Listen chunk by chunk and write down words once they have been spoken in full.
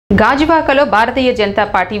గాజువాకలో భారతీయ జనతా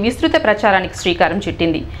పార్టీ విస్తృత ప్రచారానికి శ్రీకారం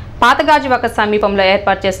చుట్టింది. పాత గాజువాక సమీపంలో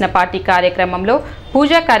ఏర్పాటు చేసిన పార్టీ కార్యక్రమంలో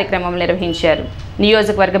పూజా కార్యక్రమం నిర్వహించారు.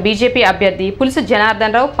 నియోజకవర్గ బీజేపీ అభ్యర్థి పులుసు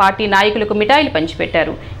జనార్దన్ రావు పార్టీ నాయకులకు మిఠాయిలు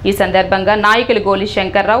పంచిపెట్టారు. ఈ సందర్భంగా నాయకులు గోలి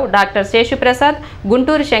శంకర్రావు, డాక్టర్ శేషుప్రసాద్,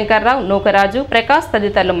 గుంటూరు శంకర్రావు, నూకరాజు, ప్రకాష్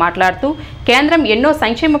తదితరులు మాట్లాడుతూ కేంద్రం ఎన్నో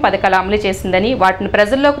సంక్షేమ పథకాలు అమలు చేసిందని వాటిని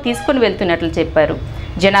ప్రజల్లోకి తీసుకుని వెళ్తున్నట్లు చెప్పారు.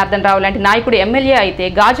 జనార్దన్ రావు లాంటి నాయకుడు ఎమ్మెల్యే అయితే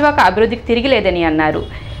గాజువాక అభివృద్ధికి తిరిగిలేదని అన్నారు.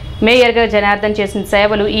 మేయర్గా జనార్దన్ చేసిన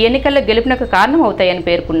సేవలు ఈ ఎన్నికల్లో గెలుపునకు కారణమవుతాయని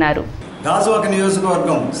పేర్కొన్నారు. గాజువాక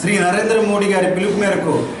నియోజకవర్గం శ్రీ నరేంద్ర మోడీ గారి పిలుపు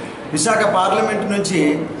మేరకు విశాఖ పార్లమెంటు నుంచి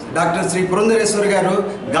డాక్టర్ శ్రీ పురంధరేశ్వరి గారు,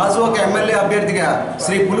 గాజువాక ఎమ్మెల్యే అభ్యర్థిగా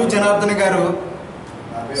శ్రీ పులు జనార్దన్ గారు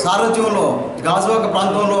సారథ్యంలో గాజువాక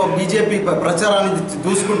ప్రాంతంలో బీజేపీ ప్రచారాన్ని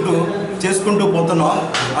చేసుకుంటూ పోతున్నాం.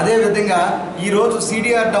 అదేవిధంగా ఈరోజు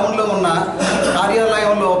సిడిఆర్ టౌన్లో ఉన్న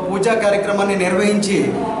కార్యాలయంలో పూజా కార్యక్రమాన్ని నిర్వహించి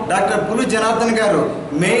డాక్టర్ పులు జనార్దన్ గారు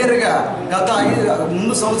మేయర్గా గత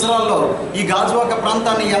 5 సంవత్సరాల్లో ఈ గాజువాక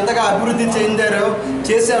ప్రాంతాన్ని ఎంతగా అభివృద్ధి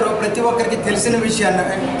చేశారో ప్రతి ఒక్కరికి తెలిసిన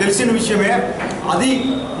విషయమే. అది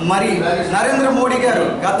మరి నరేంద్ర మోడీ గారు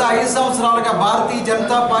గత 5 సంవత్సరాలుగా భారతీయ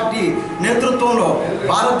జనతా పార్టీ నేతృత్వంలో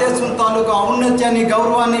భారతదేశం తాలూకు ఔన్నత్యాన్ని,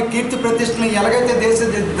 గౌరవాన్ని, కీర్తి ప్రతిష్టని ఎలాగైతే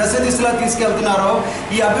దశ దిశలా తీసుకెళ్తున్నారో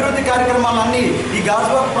ఈ అభివృద్ధి కార్యక్రమాలన్నీ ఈ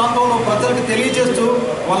గాజువాక ప్రాంతంలో ప్రజలకు తెలియజేస్తూ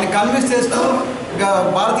వాళ్ళని కన్విన్స్ చేస్తూ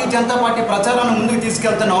భారతీయ జనతా పార్టీ ప్రచారాన్ని ముందుకు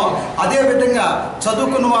తీసుకెళ్తున్నాం. అదేవిధంగా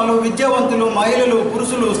చదువుకున్న వాళ్ళు, విద్యావంతులు, మహిళలు,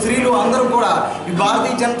 పురుషులు, స్త్రీలు అందరూ కూడా ఈ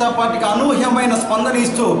భారతీయ జనతా పార్టీకి అనూహ్యమైన స్పందన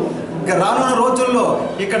ఇస్తూ రానున్న రోజుల్లో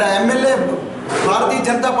ఇక్కడ భారతీయ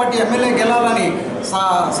జనతా పార్టీ ఎమ్మెల్యే గెలాలని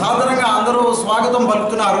సాధారణంగా అందరూ స్వాగతం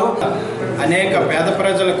పలుకుతున్నారు. అనేక పేద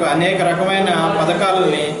ప్రజలకు అనేక రకమైన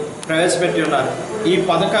పథకాలని ప్రవేశపెట్టి ఉన్నారు. ఈ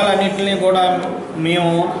పథకాలన్నింటినీ కూడా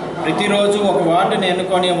మేము ప్రతిరోజు ఒక వార్డుని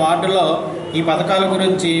ఎన్నుకొని వార్డులో ఈ పథకాల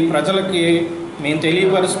గురించి ప్రజలకి మేము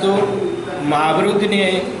తెలియపరుస్తూ మా అభివృద్ధిని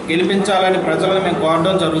గెలిపించాలని ప్రజలను మేము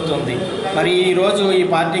కోరడం జరుగుతుంది. మరి ఈరోజు ఈ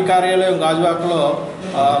పార్టీ కార్యాలయం గాజువాకలో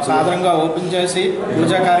సాధారణంగా ఓపెన్ చేసి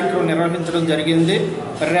పూజా కార్యక్రమం నిర్వహించడం జరిగింది.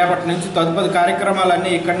 రేపటి నుంచి తదుపరి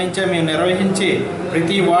కార్యక్రమాలన్నీ ఇక్కడి నుంచే మేము నిర్వహించి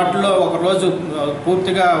ప్రతి వార్డులో ఒకరోజు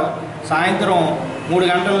పూర్తిగా సాయంత్రం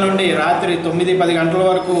 3 గంటల నుండి రాత్రి 9-10 గంటల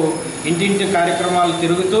వరకు ఇంటింటి కార్యక్రమాలు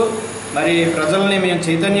తిరుగుతూ మరి ప్రజల్ని మేము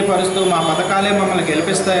చైతన్యపరుస్తూ మా పథకాలే మమ్మల్ని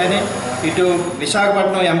గెలిపిస్తాయని ఇటు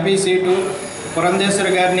విశాఖపట్నం ఎంపీ సీటు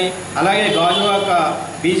పురంధేశ్వరి గారిని, అలాగే గాజువాక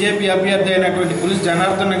బీజేపీ అభ్యర్థి అయినటువంటి పులుసు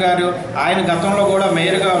జనార్దన్ గారు, ఆయన గతంలో కూడా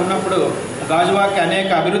మేయర్గా ఉన్నప్పుడు గాజువాక అనేక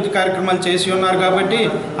అభివృద్ధి కార్యక్రమాలు చేసి ఉన్నారు కాబట్టి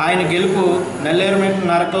ఆయన గెలుపు నల్లేరుమెట్టు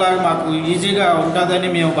నరకలాగా మాకు ఈజీగా ఉంటుందని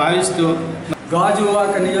మేము భావిస్తూ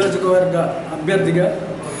గాజువాక నియోజకవర్గ అభ్యర్థిగా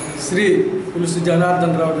శ్రీ పులుసు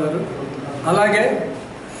జనార్దన్ రావు గారు, అలాగే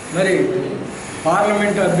మరి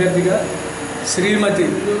పార్లమెంటు అభ్యర్థిగా శ్రీమతి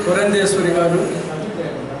పురంధేశ్వరి గారు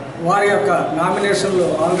వారి యొక్క నామినేషన్లో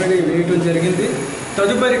ఆల్రెడీ వేయటం జరిగింది.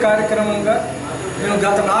 తదుపరి కార్యక్రమంగా మేము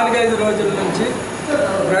గత 4-5 రోజుల నుంచి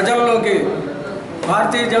ప్రజల్లోకి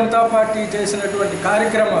భారతీయ జనతా పార్టీ చేసినటువంటి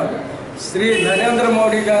కార్యక్రమాలు శ్రీ నరేంద్ర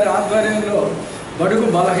మోడీ గారి ఆధ్వర్యంలో బడుగు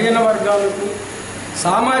బలహీన వర్గాలకు,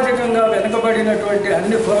 సామాజికంగా వెనుకబడినటువంటి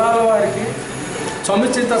అన్ని కులాల వారికి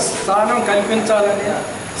సముచిత స్థానం కల్పించాలని,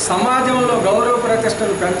 సమాజంలో గౌరవ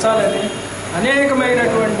ప్రతిష్టలు పెంచాలని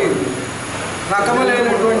అనేకమైనటువంటి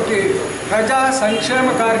రకములైనటువంటి ప్రజా సంక్షేమ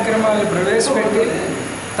కార్యక్రమాలను ప్రవేశపెట్టి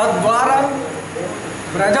తద్వారా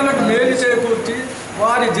ప్రజలకు మేలు చేకూర్చి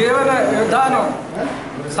వారి జీవన విధానం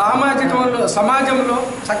సమాజంలో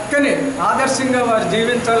చక్కని ఆదర్శంగా వారు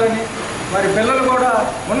జీవించాలని, వారి పిల్లలు కూడా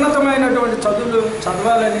ఉన్నతమైనటువంటి చదువులు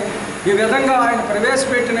చదవాలని ఈ విధంగా ఆయన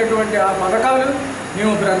ప్రవేశపెట్టినటువంటి ఆ పథకాలు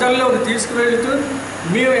మేము ప్రజల్లోకి తీసుకువెళుతూ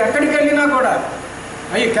మేము ఎక్కడికి వెళ్ళినా కూడా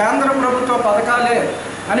అవి కేంద్ర ప్రభుత్వ పథకాలే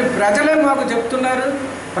అని ప్రజలే మాకు చెప్తున్నారు.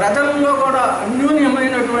 ప్రజల్లో కూడా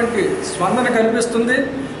అన్యూన్యమైనటువంటి స్పందన కనిపిస్తుంది.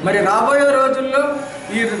 మరి రాబోయే రోజుల్లో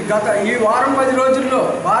ఈ వారం 10 రోజుల్లో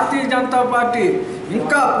భారతీయ జనతా పార్టీ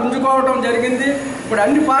ఇంకా పుంజుకోవడం జరిగింది. ఇప్పుడు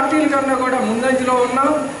అన్ని పార్టీల కన్నా కూడా ముందంజలో ఉన్నాం.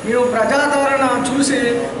 మేము ప్రజాదరణ చూసి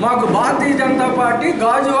మాకు భారతీయ జనతా పార్టీ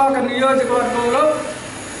గాజువాక నియోజకవర్గంలో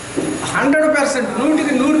 100%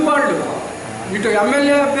 100కి 100 ఇటు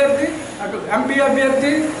ఎమ్మెల్యే అభ్యర్థి అటు ఎంపీ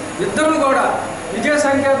అభ్యర్థి ఇద్దరు కూడా విజయ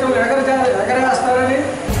సంకేతం ఎగరేస్తారని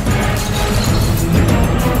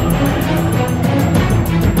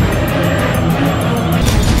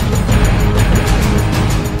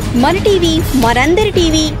మన టీవీ మనందరి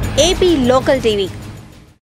టీవీ, ఏపీ లోకల్ టీవీ.